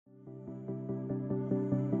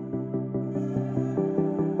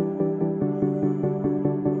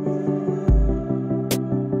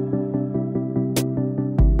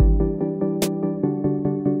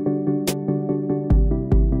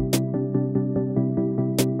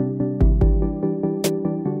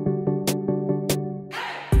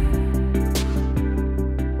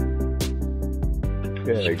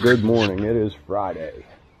Okay, good morning. It is Friday.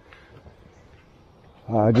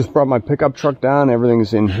 I just brought my pickup truck down.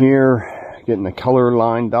 Everything's in here, getting the color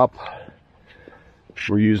lined up.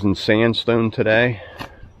 We're using sandstone today,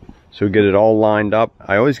 so we get it all lined up.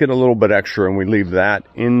 I always get a little bit extra and we leave that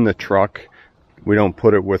in the truck. We don't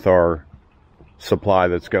put it with our supply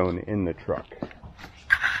that's going in the truck,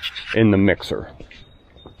 in the mixer.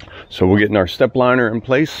 So we're getting our step liner in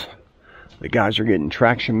place. The guys are getting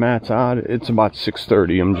traction mats out. It's about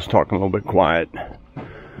 6:30. I'm just talking a little bit quiet.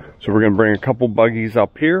 So we're going to bring a couple buggies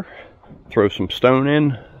up here, throw some stone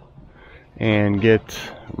in, and get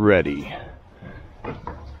ready.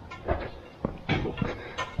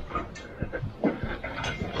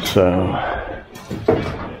 So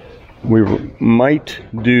we might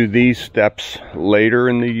do these steps later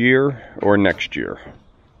in the year or next year.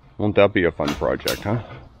 Won't that be a fun project, huh?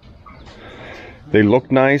 They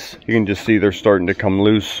look nice. You can just see they're starting to come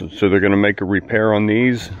loose. So they're going to make a repair on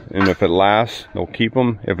these. And if it lasts, they'll keep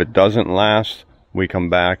them. If it doesn't last, we come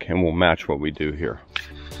back and we'll match what we do here.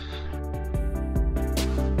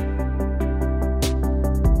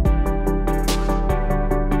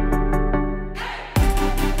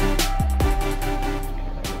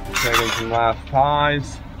 Taking some last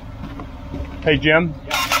ties. Hey Jim,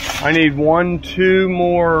 I need 2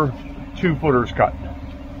 more 2-footers cut.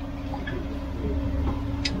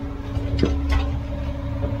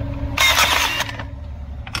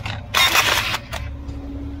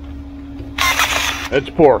 Let's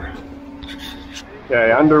pour.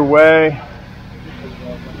 Okay, underway.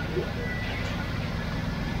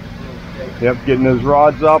 Yep, getting those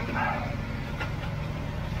rods up.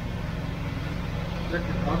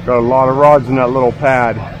 Got a lot of rods in that little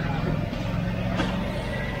pad.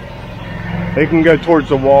 They can go towards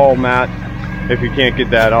the wall, Matt, if you can't get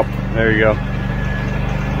that up. There you go.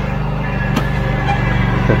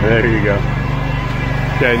 There you go.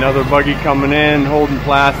 Okay, another buggy coming in, holding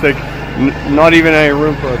plastic. Not even any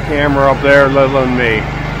room for a camera up there, let alone me.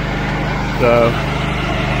 So,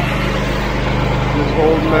 just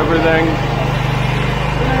holding everything.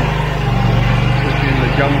 Just in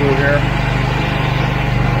the jungle here.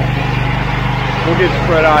 We'll get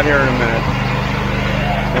spread out here in a minute.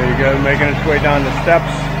 There you go, making its way down the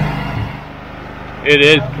steps. It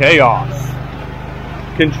is chaos.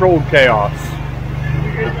 Controlled chaos.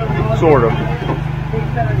 Sort of.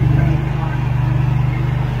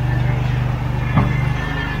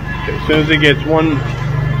 Okay, as soon as it gets one,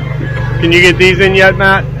 can you get these in yet,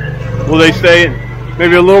 Matt? Will they stay in?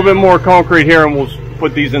 Maybe a little bit more concrete here and we'll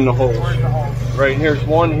put these in the holes. Right, here's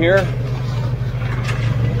one here.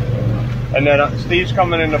 And then Steve's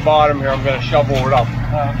coming in the bottom here. I'm going to shovel it up.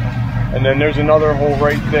 And then there's another hole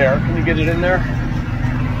right there. Can you get it in there?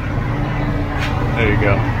 There you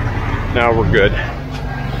go. Now we're good.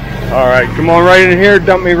 All right, come on right in here.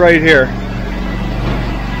 Dump me right here.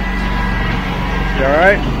 You all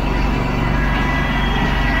right?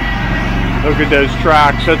 Look at those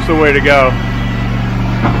tracks. That's the way to go.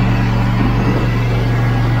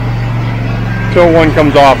 Till one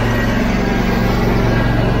comes off.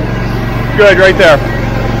 Good, right there.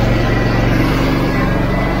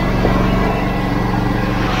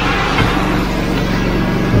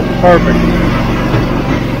 Perfect.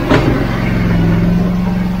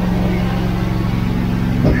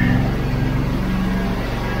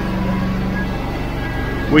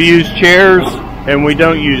 We use chairs and we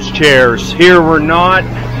don't use chairs. Here we're not.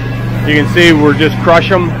 You can see we're just crush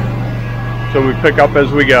them. So we pick up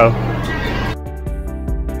as we go.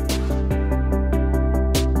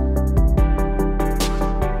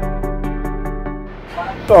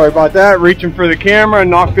 Sorry about that, reaching for the camera,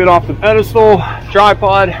 knocked it off the pedestal,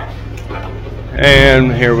 tripod,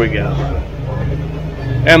 and here we go.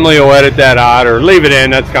 Emily will edit that out or leave it in,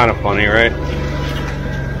 that's kind of funny, right?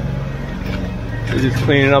 We're just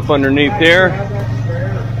cleaning up underneath there.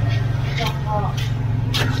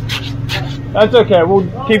 That's okay, we'll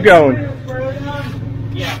keep going.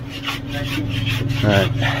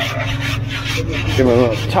 Alright. Give him a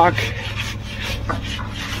little tuck.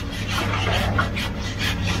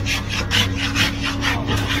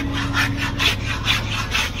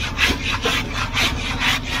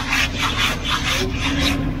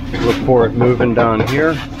 Look for it moving down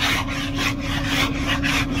here.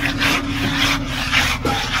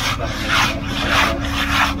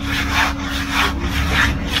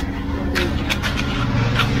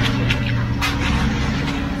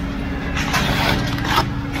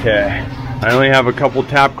 Okay, I only have a couple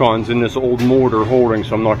tap cons in this old mortar holding,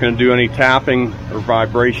 so I'm not going to do any tapping or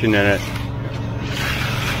vibration in it.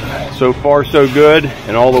 So far so good,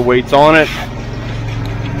 and all the weight's on it.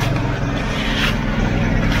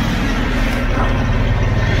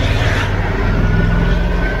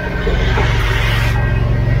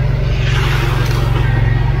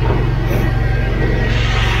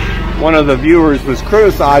 One of the viewers was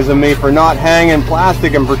criticizing me for not hanging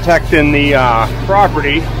plastic and protecting the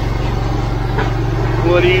property.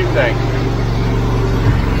 What do you think?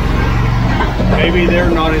 Maybe they're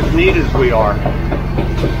not as neat as we are.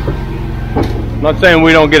 I'm not saying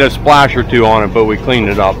we don't get a splash or two on it, but we cleaned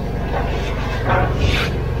it up.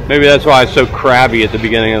 Maybe that's why it's so crabby at the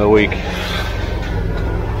beginning of the week.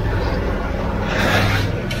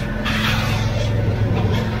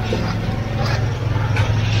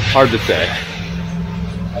 Hard to say.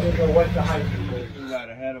 I didn't know what the height was. Move that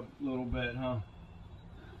ahead a little bit, huh?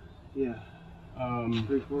 Yeah.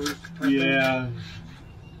 3/4? Yeah.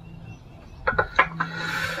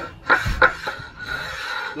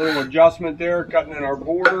 Little adjustment there, cutting in our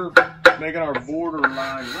border, making our border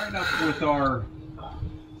line right up with our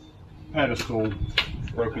pedestal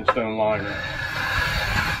broken stone liner.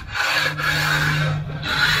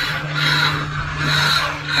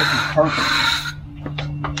 This is perfect.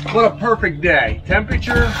 What a perfect day.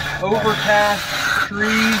 Temperature, overcast,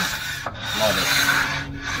 trees. Love it.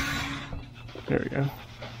 There we go.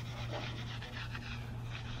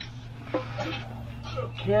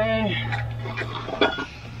 Okay.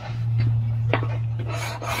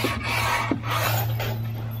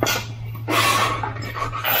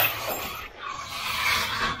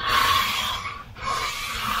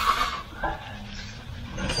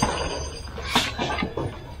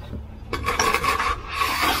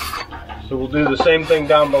 So we'll do the same thing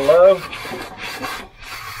down below.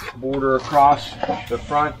 Border across the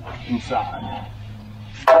front and side.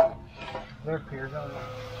 There appears on there.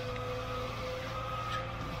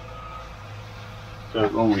 So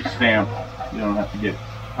when we stamp, you don't have to get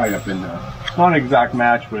tied up in there. It's not an exact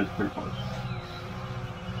match, but it's pretty close.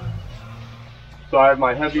 So I have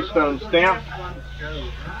my heavy stone stamp.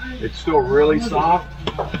 It's still really soft.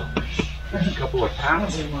 Just a couple of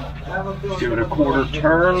taps. Give it a quarter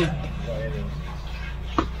turn.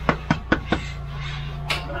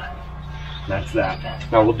 That's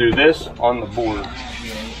that. Now we'll do this on the border.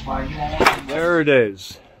 There it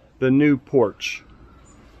is, the new porch.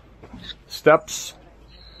 Steps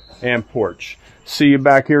and porch. See you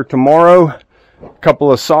back here tomorrow. A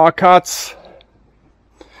couple of saw cuts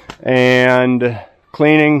and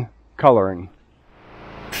cleaning, coloring.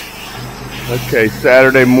 Okay,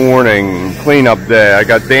 Saturday morning, cleanup day. I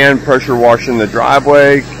got Dan pressure washing the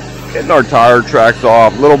driveway, getting our tire tracks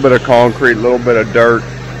off, a little bit of concrete, a little bit of dirt.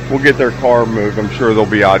 We'll get their car moved. I'm sure they'll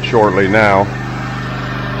be out shortly now.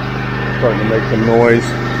 Starting to make some noise.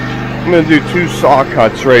 I'm going to do 2 saw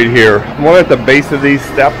cuts right here. One at the base of these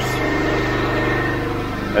steps.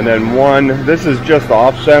 And then one, this is just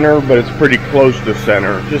off center, but it's pretty close to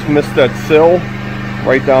center. Just missed that sill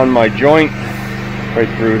right down my joint, right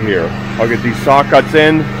through here. I'll get these saw cuts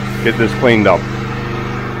in, get this cleaned up.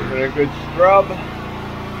 Give it a good scrub.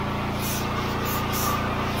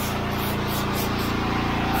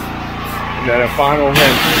 And then a final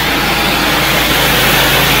rinse.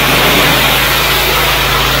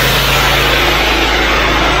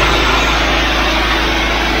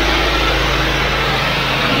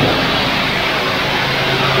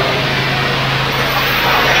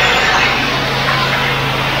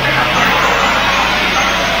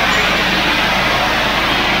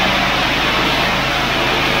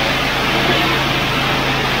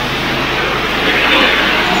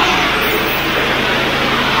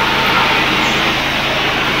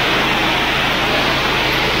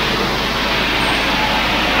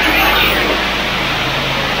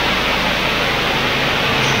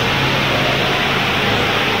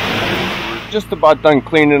 Just about done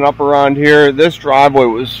cleaning up around here. This driveway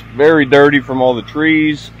was very dirty from all the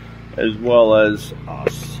trees as well as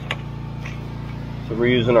us. So we're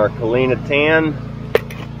using our Kalina Tan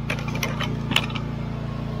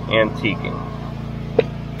antiquing.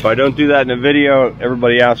 If I don't do that in a video,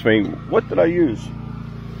 everybody asks me, what did I use?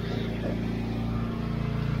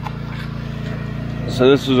 So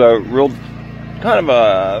this is a real, kind of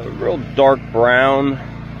a real dark brown.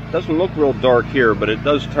 Doesn't look real dark here, but it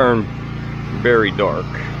does turn very dark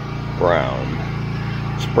brown.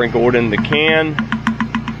 Sprinkle it in the can.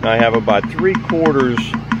 I have about 3/4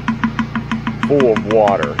 full of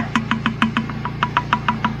water.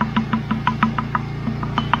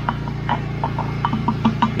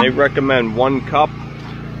 They recommend 1 cup,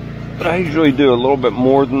 but I usually do a little bit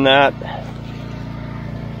more than that.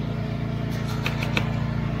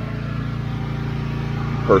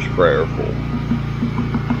 Per sprayer full.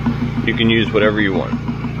 You can use whatever you want.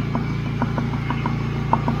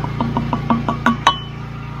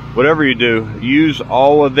 Whatever you do, use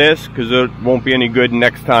all of this because it won't be any good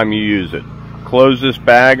next time you use it. Close this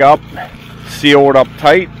bag up, seal it up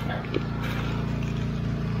tight,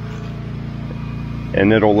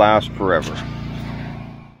 and it'll last forever.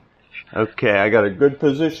 Okay, I got a good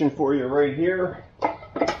position for you right here.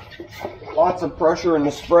 Lots of pressure in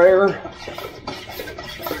the sprayer.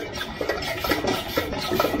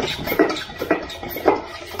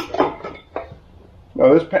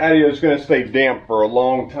 Now this patio is going to stay damp for a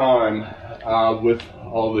long time with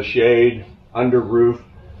all the shade, under roof,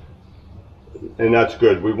 and that's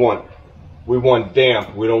good. We want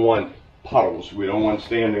damp. We don't want puddles. We don't want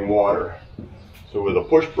standing water. So with a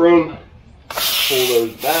push broom, pull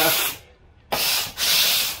those back.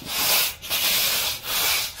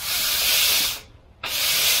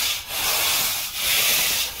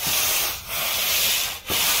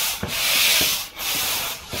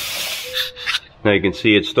 Now you can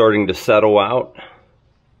see it's starting to settle out.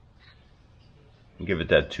 Give it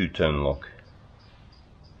that two-tone look.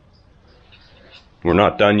 We're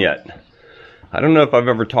not done yet. I don't know if I've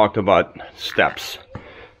ever talked about steps.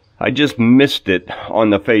 I just missed it on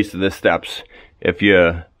the face of the steps. If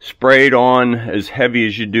you sprayed on as heavy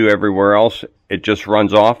as you do everywhere else, it just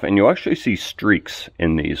runs off, and you'll actually see streaks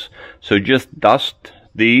in these. So just dust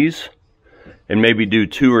these and maybe do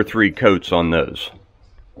 2 or 3 coats on those.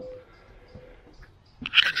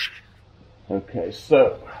 Okay,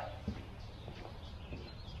 so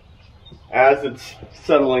as it's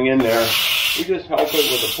settling in there, we just help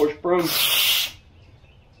it with a push broom.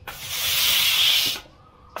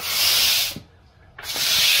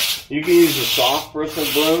 You can use a soft bristle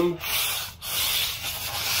broom.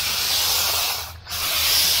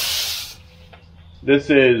 This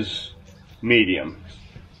is medium.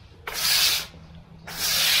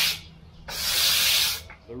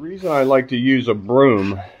 The reason I like to use a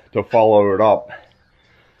broom to follow it up,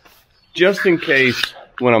 just in case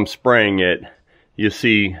when I'm spraying it, you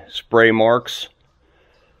see spray marks.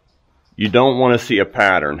 You don't want to see a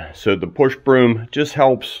pattern. So the push broom just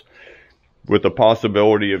helps with the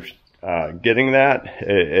possibility of getting that.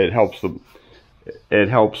 It helps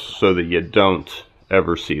so that you don't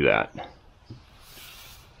ever see that.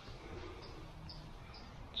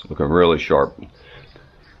 It's looking really sharp.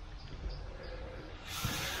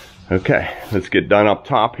 Okay, let's get done up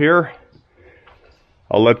top here.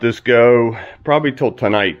 I'll let this go probably till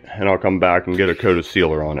tonight, and I'll come back and get a coat of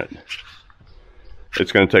sealer on it.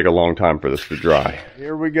 It's going to take a long time for this to dry.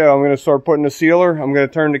 Here we go. I'm going to start putting the sealer. I'm going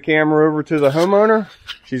to turn the camera over to the homeowner.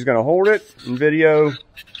 She's going to hold it and video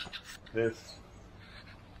this.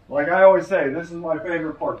 Like I always say, this is my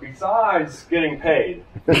favorite part. Besides getting paid,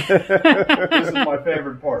 this is my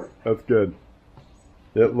favorite part. That's good.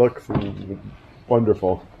 It looks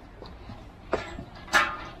wonderful.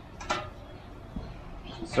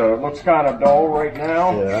 So it looks kind of dull right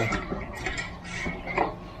now. Yeah.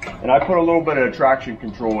 And I put a little bit of traction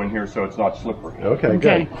control in here so it's not slippery. Okay,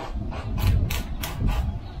 good.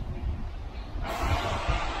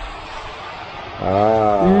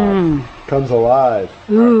 Ah, comes alive.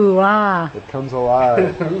 Ooh, ah. It comes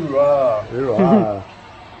alive. Ooh, ah. Ooh, ah.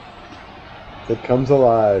 It comes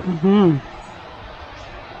alive. Mm-hmm.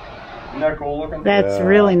 Isn't that cool looking? That's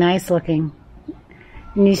really nice looking.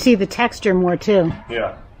 And you see the texture more too.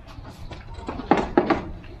 Yeah.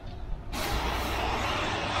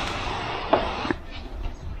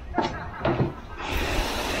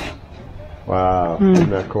 Wow, isn't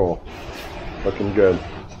that cool? Looking good.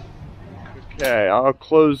 Okay, I'll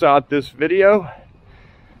close out this video.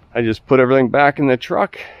 I just put everything back in the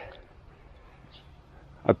truck.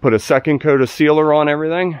 I put a second coat of sealer on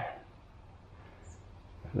everything.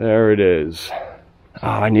 There it is.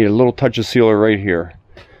 I need a little touch of sealer right here.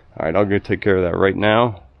 All right, I'll go take care of that right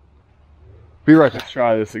now. Be right back. Let's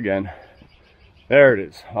try this again. There it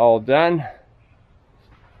is, all done.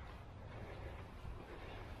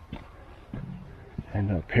 And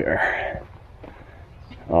up here,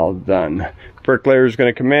 all done. Bricklayer is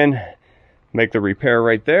going to come in, make the repair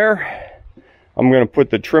right there. I'm going to put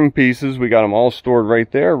the trim pieces, we got them all stored right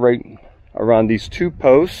there, right around these 2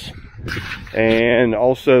 posts. And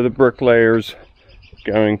also the bricklayer's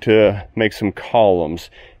going to make some columns.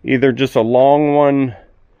 Either just a long one,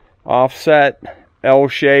 offset, L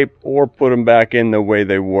shape, or put them back in the way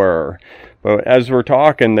they were. But as we're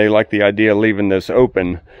talking, they like the idea of leaving this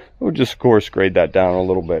open. We'll just course grade that down a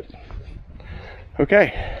little bit.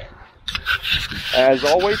 Okay. As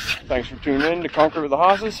always, thanks for tuning in to Conquer with the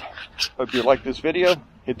Hosses. Hope you like this video.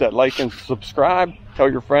 Hit that like and subscribe.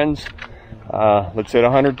 Tell your friends. Let's hit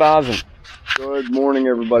 100,000. Good morning,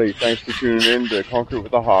 everybody. Thanks for tuning in to Conquer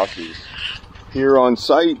with the Hosses. Here on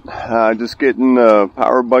site, just getting the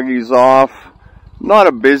power buggies off. Not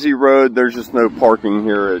a busy road. There's just no parking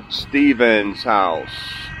here at Steven's house.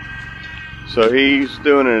 So he's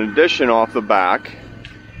doing an addition off the back.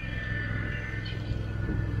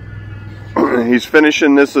 he's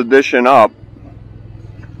finishing this addition up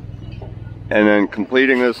and then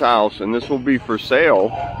completing this house, and this will be for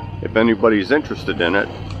sale if anybody's interested in it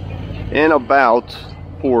in about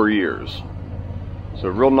 4 years. It's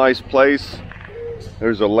a real nice place.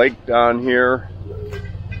 There's a lake down here.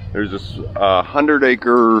 There's this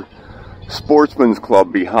 100-acre sportsman's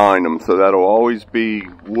club behind them, so that'll always be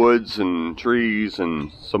woods and trees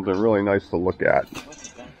and something really nice to look at.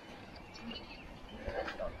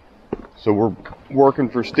 So we're working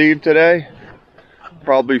for Steve today,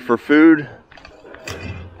 probably for food.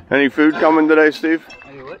 Any food coming today, Steve?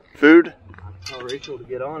 Any what? Food? Tell Rachel to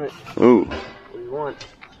get on it. Ooh. What do you want?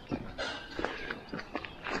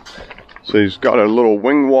 So he's got a little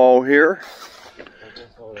wing wall here,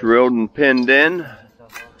 drilled and pinned in,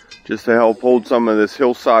 just to help hold some of this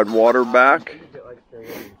hillside water back.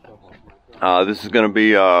 This is going to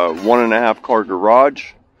be a 1.5 car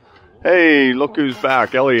garage. Hey, look who's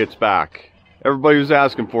back. Elliot's back. Everybody was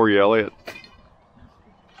asking for you, Elliot.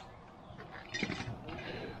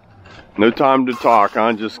 No time to talk,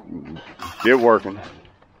 huh? Just get working.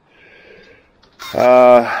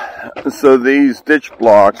 So these ditch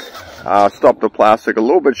block stop the plastic a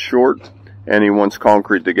little bit short, and he wants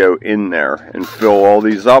concrete to go in there and fill all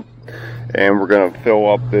these up. And we're going to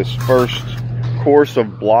fill up this first course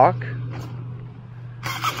of block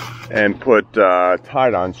and put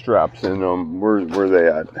tie-on straps in them. Where are they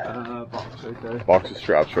at? Box right there. Box of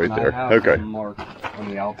straps right there. I have Okay. them marked on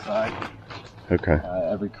the outside. Okay.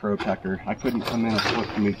 Every crow pecker. I couldn't come in a foot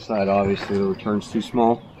from each side. Obviously, the return's too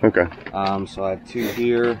small. Okay. So I have 2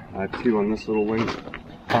 here. I have 2 on this little wing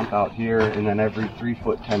pump out here, and then every 3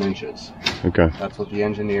 foot 10 inches. Okay. That's what the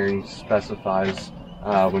engineering specifies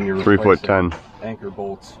when you're 3 foot replacing 10. anchor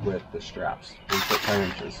bolts with the straps. 3 foot 10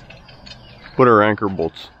 inches. What are anchor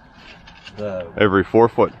bolts? Every 4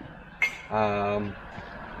 foot. I'm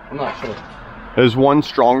not sure. Is one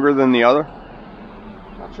stronger than the other?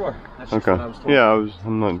 Not sure. That's just Okay. what I was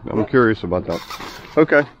told. Yeah, I'm curious about that.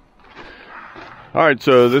 Okay. All right,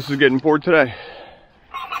 so this is getting poured today.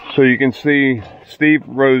 So you can see Steve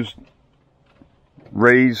raised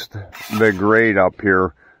the grade up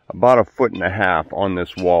here about 1.5 feet on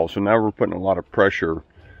this wall. So now we're putting a lot of pressure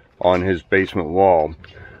on his basement wall.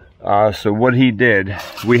 So what he did,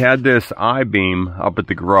 we had this I-beam up at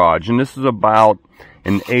the garage, and this is about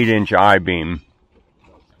an 8-inch I-beam.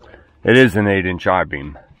 It is an 8-inch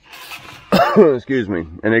I-beam. Excuse me.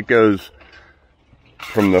 And it goes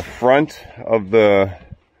from the front of the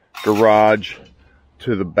garage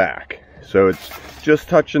to the back. So it's just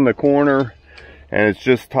touching the corner, and it's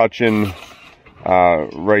just touching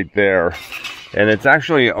right there. And it's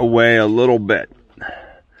actually away a little bit.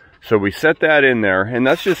 So we set that in there, and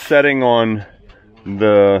that's just setting on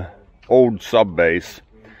the old sub base.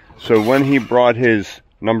 So when he brought his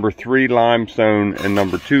number 3 limestone and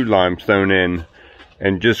number 2 limestone in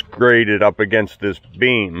and just graded up against this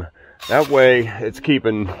beam, that way it's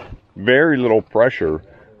keeping very little pressure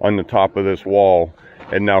on the top of this wall,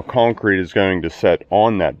 and now concrete is going to set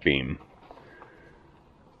on that beam.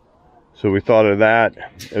 So we thought of that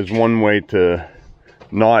as one way to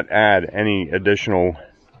not add any additional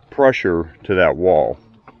pressure to that wall.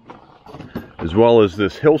 As well as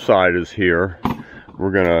this hillside is here,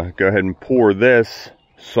 we're gonna go ahead and pour this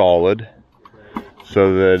solid,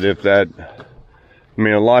 so that if that, I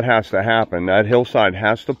mean, a lot has to happen. That hillside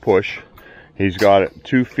has to push. He's got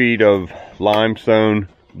 2 feet of limestone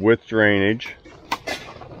with drainage,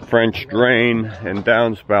 French drain and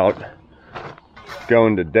downspout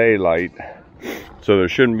going to daylight, so there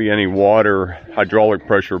shouldn't be any water, hydraulic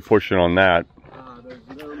pressure pushing on that.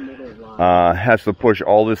 Has to push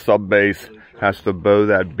all this sub base, has to bow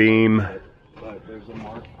that beam.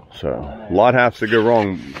 So a lot has to go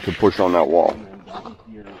wrong to push on that wall.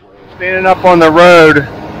 Standing up on the road,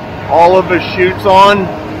 all of his chutes on.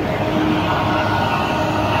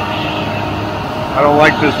 I don't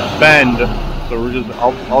like this bend, so we're just,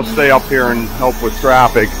 I'll stay up here and help with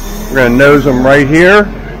traffic. We're gonna nose him right here.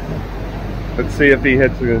 Let's see if he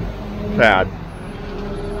hits the pad.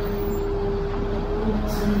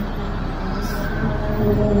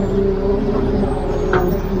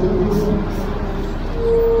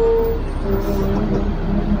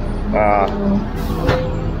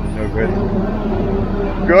 No good.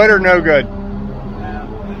 Good or no good?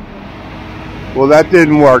 Well, that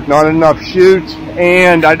didn't work. Not enough chutes,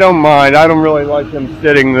 and I don't mind. I don't really like him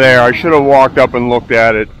sitting there. I should have walked up and looked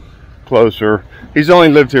at it closer. He's only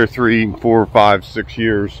lived here 3, 4, 5, 6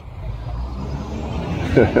 years.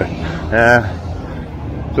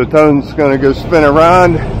 So Tone's gonna go spin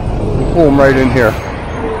around and pull him right in here.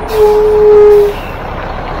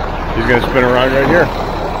 He's gonna spin around right here.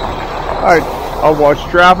 All right. I'll watch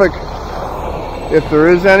traffic if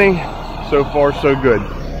there is any. So far, so good.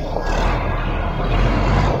 Okay,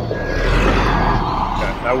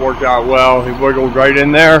 that worked out well. He wiggled right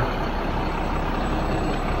in there.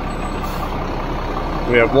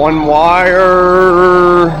 We have one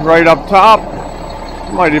wire right up top.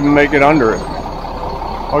 Might even make it under it.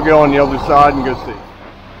 I'll go on the other side and go see.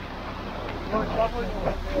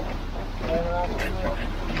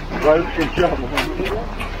 Right, good job.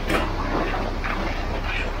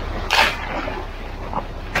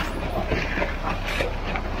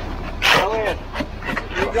 Elliot,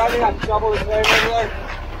 can you grab me that shovel that's laying over there?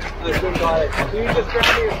 I couldn't got it. Can you just grab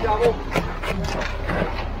me a shovel?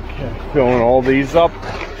 Okay, filling all these up.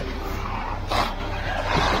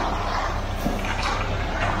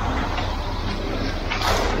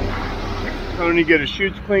 Tony, get his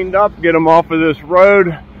chutes cleaned up, get them off of this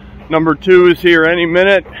road. Number 2 is here any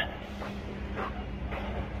minute.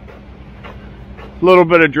 A little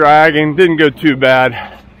bit of dragging, didn't go too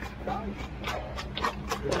bad.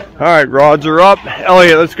 All right, rods are up.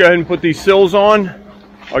 Elliot, let's go ahead and put these sills on.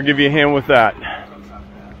 I'll give you a hand with that.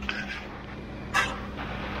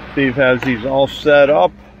 Steve has these all set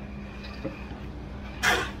up.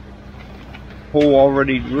 Hole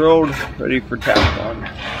already drilled, ready for tap on.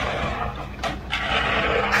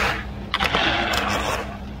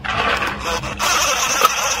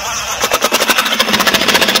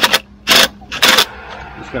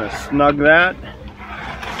 Just gonna snug that.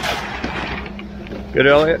 Good,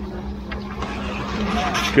 Elliot?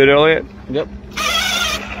 Good, Elliot? Yep.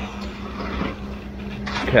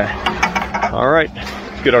 Okay. All right.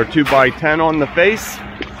 Let's get our 2x10 on the face.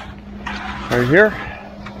 Right here.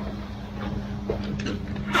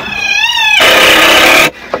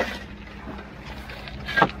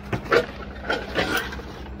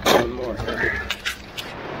 One more here.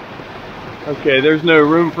 Okay, there's no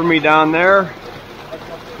room for me down there.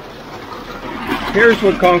 Here's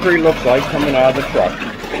what concrete looks like coming out of the truck.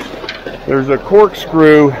 There's a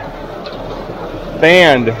corkscrew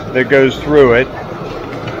band that goes through it.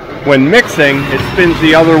 When mixing, it spins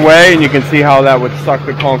the other way, and you can see how that would suck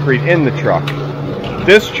the concrete in the truck.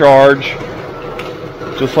 Discharge,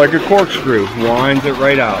 just like a corkscrew, winds it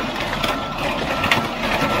right out.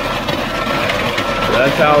 So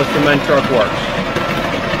that's how a cement truck works.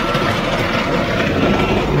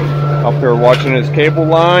 Up there watching his cable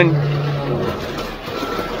line.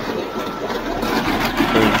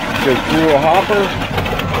 Goes through a hopper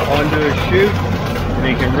onto a chute, and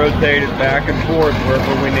he can rotate it back and forth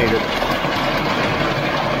wherever we need it.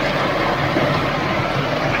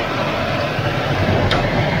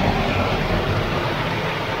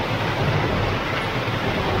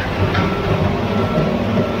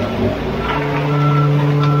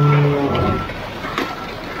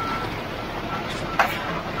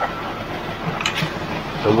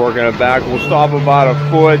 So working it back, we'll stop about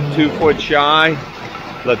a foot, 2 foot shy.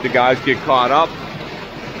 Let the guys get caught up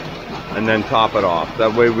and then top it off.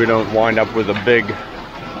 That way we don't wind up with a big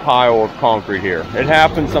pile of concrete here. It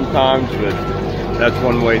happens sometimes, but that's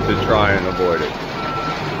one way to try and avoid it.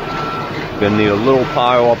 Then need a little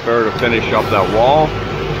pile up there to finish up that wall.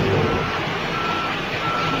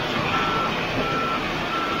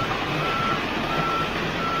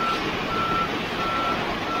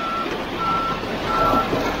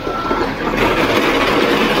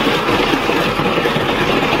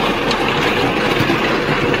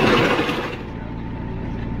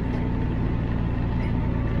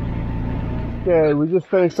 Okay, we just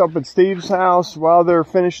finished up at Steve's house. While they're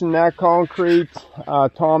finishing that concrete,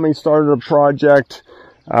 Tommy started a project.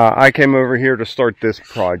 I came over here to start this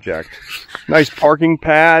project. Nice parking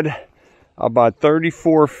pad, about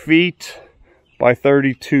 34 feet by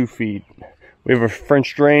 32 feet. We have a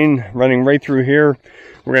French drain running right through here.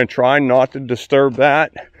 We're going to try not to disturb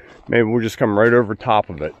that. Maybe we'll just come right over top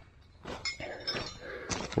of it.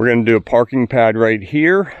 We're going to do a parking pad right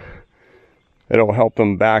here. It'll help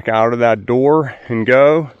them back out of that door and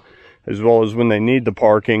go, as well as when they need the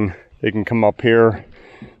parking, they can come up here,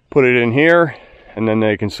 put it in here, and then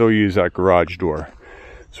they can still use that garage door.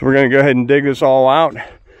 So we're going to go ahead and dig this all out.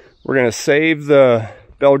 We're going to save the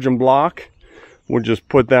Belgian block. We'll just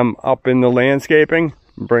put them up in the landscaping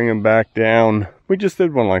and bring them back down. We just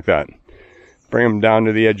did one like that. Bring them down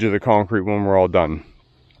to the edge of the concrete when we're all done.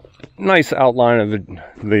 Nice outline of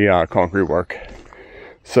the concrete work.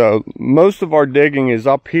 So most of our digging is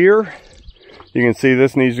up here. You can see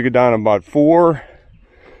this needs to go down about 4.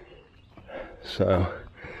 So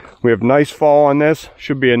we have nice fall on this.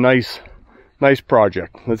 Should be a nice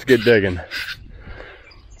project. Let's get digging.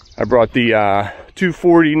 I brought the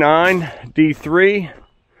 249 D3.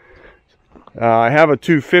 I have a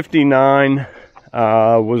 259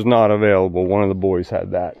 was not available. One of the boys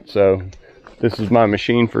had that. So this is my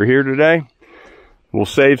machine for here today. We'll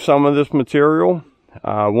save some of this material.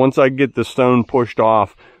 Once I get the stone pushed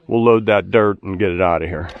off, we'll load that dirt and get it out of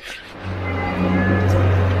here.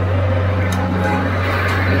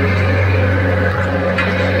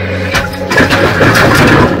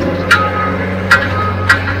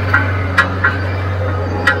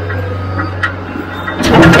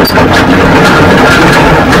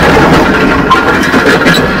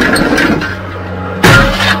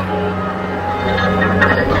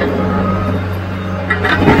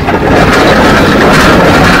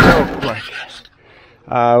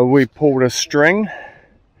 We pulled a string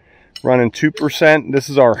running 2%. This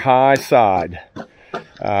is our high side.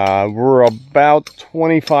 We're about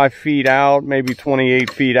 25 feet out, maybe 28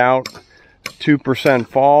 feet out, 2%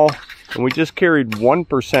 fall, and we just carried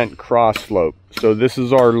 1% cross slope. So this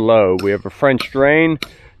is our low. We have a French drain.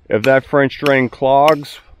 If that French drain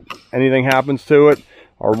clogs, anything happens to it,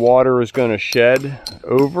 our water is going to shed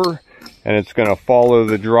over and it's going to follow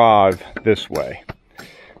the drive this way.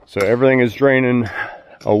 So everything is draining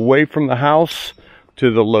away from the house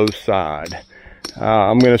to the low side.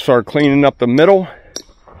 I'm going to start cleaning up the middle.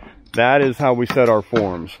 That is how we set our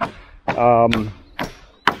forms. How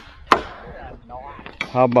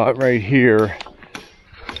about right here?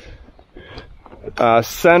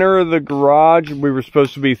 Center of the garage, we were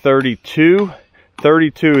supposed to be 32.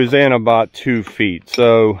 32 is in about 2 feet.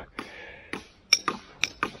 So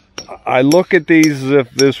I look at these as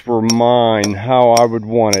if this were mine, how I would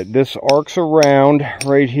want it. This arcs around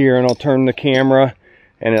right here, and I'll turn the camera,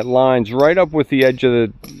 and it lines right up with the edge of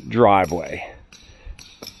the driveway.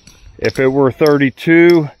 If it were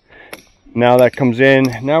 32, now that comes in.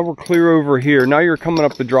 Now we're clear over here. Now you're coming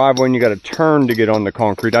up the driveway and you got to turn to get on the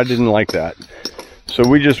concrete. I didn't like that. So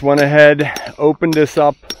we just went ahead, opened this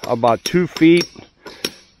up about 2 feet.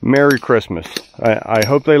 Merry Christmas. I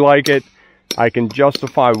hope they like it. I can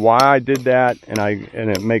justify why I did that, and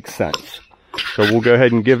it makes sense. So we'll go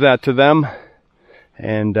ahead and give that to them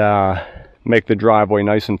and make the driveway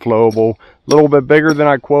nice and flowable. A little bit bigger than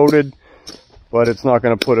I quoted, but it's not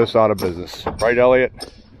going to put us out of business. Right, Elliot?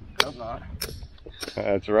 No, not.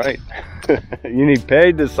 That's right. You need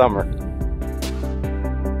paid this summer.